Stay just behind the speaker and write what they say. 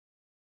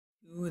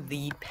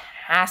The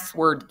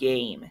password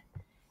game.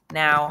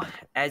 Now,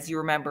 as you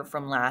remember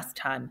from last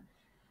time,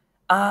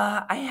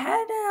 I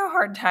had a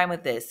hard time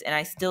with this, and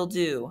I still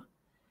do.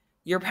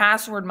 Your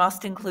password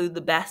must include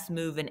the best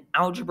move in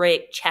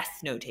algebraic chess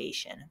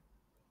notation.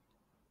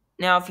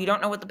 Now, if you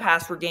don't know what the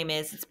password game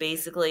is, it's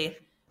basically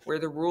where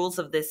the rules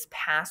of this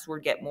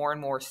password get more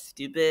and more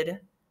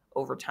stupid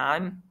over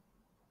time.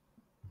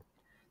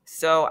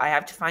 So I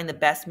have to find the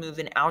best move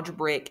in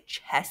algebraic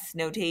chess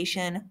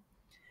notation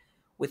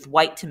with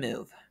white to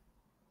move.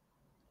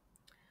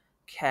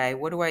 Okay,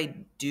 what do I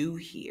do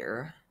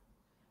here?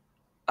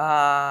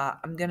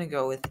 I'm gonna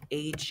go with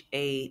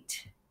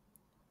H8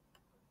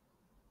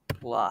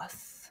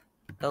 plus.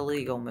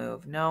 Illegal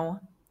move. No.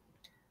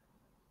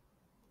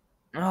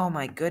 Oh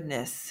my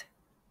goodness.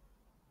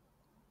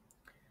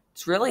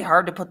 It's really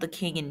hard to put the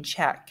king in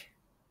check.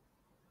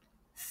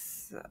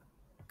 So,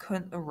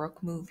 couldn't the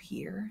rook move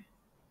here?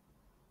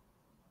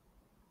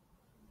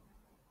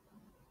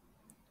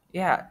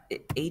 Yeah,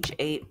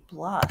 H8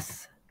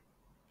 plus.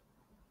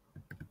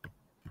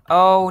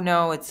 Oh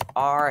no, it's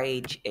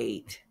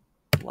RH8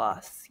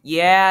 plus.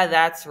 Yeah,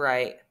 that's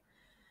right.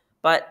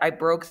 But I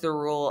broke the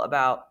rule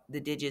about the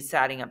digits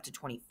adding up to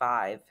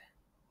 25.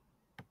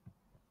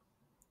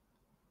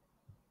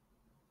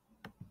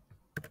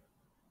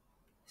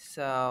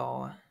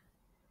 So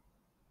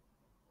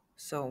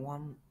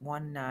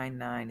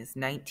 199 is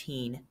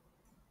 19,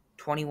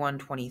 21,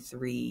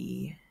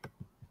 23.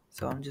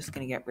 So I'm just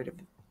going to get rid of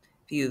a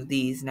few of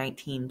these.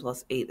 19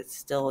 plus 8, that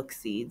still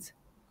exceeds.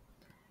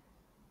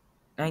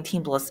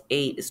 19 plus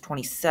 8 is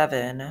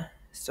 27.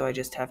 So I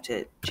just have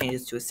to change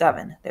this to a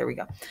 7. There we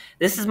go.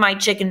 This is my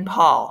chicken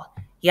Paul.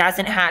 He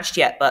hasn't hatched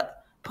yet,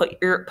 but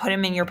put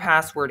him in your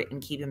password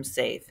and keep him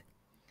safe.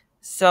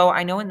 So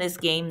I know in this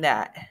game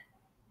that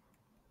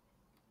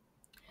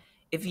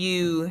if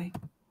you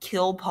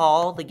kill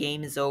Paul, the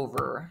game is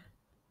over.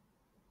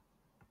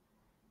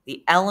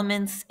 The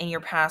elements in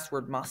your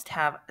password must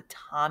have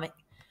atomic.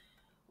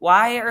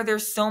 Why are there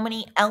so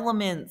many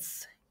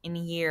elements in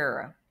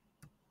here?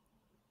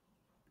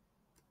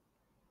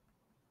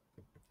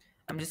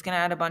 I'm just going to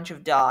add a bunch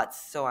of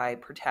dots so I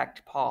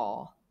protect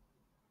Paul.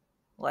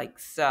 Like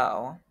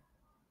so.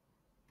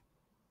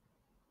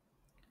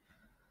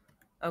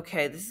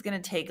 Okay, this is going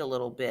to take a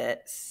little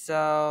bit.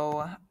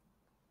 So,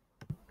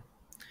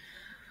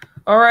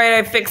 all right,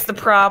 I fixed the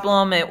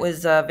problem. It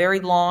was very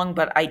long,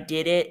 but I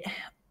did it.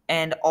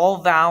 And all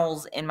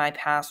vowels in my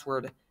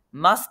password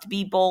must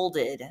be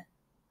bolded.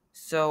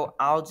 So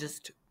I'll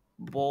just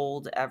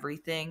bold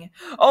everything.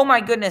 Oh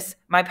my goodness,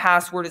 my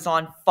password is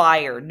on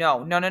fire.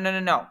 No, no, no, no, no,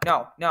 no,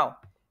 no, no,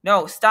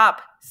 no,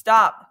 stop,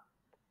 stop.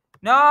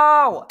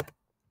 No,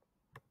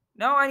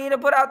 no, I need to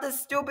put out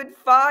this stupid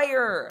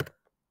fire.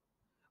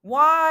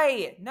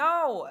 Why?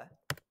 No,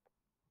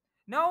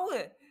 no,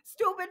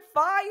 stupid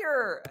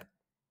fire.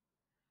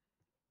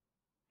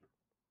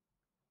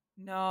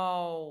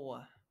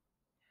 No.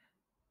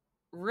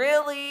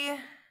 Really?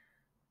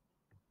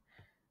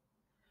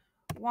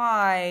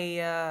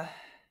 Why?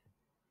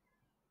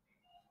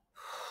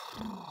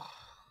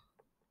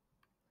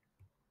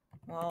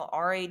 Well,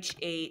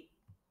 RH8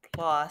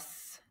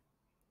 plus.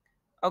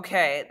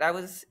 Okay, that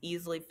was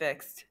easily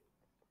fixed.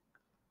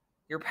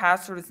 Your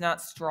password is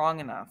not strong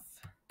enough.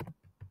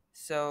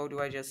 So do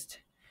I just...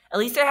 At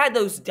least I had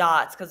those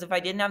dots, because if I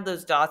didn't have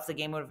those dots, the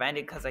game would have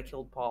ended because I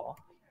killed Paul.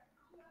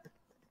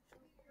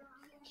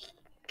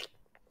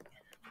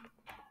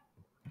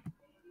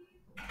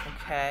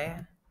 Okay.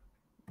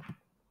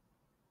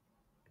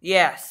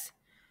 Yes.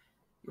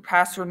 Your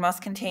password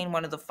must contain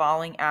one of the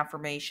following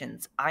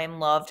affirmations. I am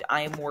loved.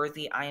 I am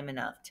worthy. I am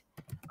enough.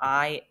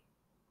 I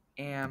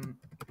am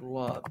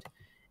loved.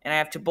 And I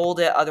have to bold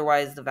it,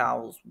 otherwise the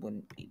vowels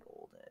wouldn't be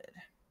bolded.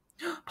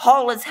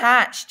 Paul is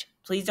hatched.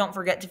 Please don't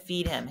forget to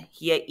feed him.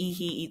 He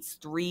eats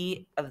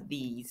 3 of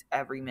these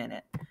every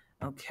minute.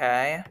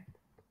 Okay.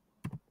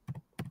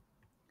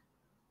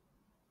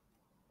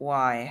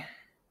 Why?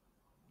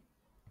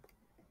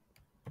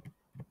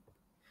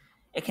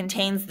 It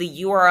contains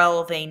the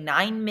URL of a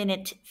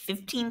 9-minute,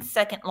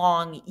 15-second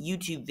long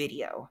YouTube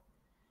video.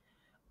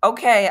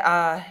 Okay,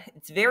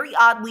 it's very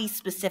oddly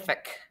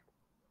specific.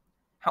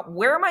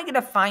 Where am I going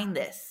to find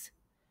this?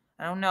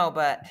 I don't know,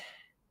 but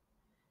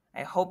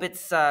I hope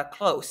it's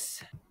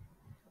close.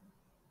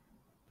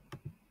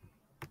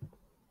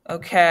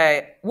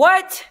 Okay.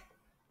 What?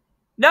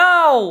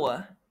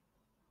 No!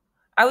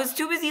 I was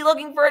too busy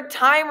looking for a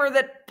timer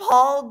that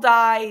Paul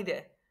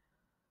died.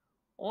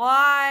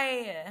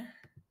 Why?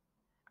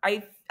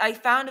 I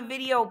found a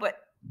video, but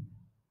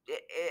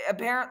it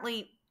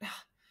apparently...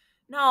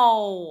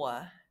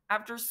 No!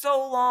 After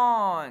so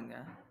long.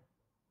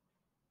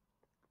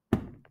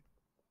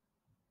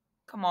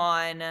 Come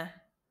on.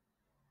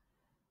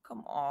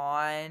 Come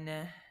on.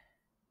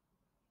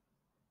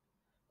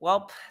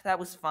 Welp, that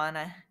was fun.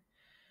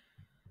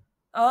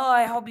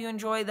 I hope you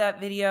enjoyed that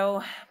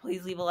video.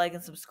 Please leave a like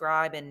and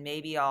subscribe, and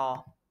maybe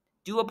I'll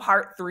do a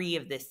part 3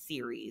 of this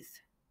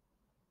series.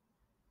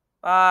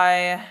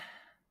 Bye.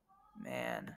 Man.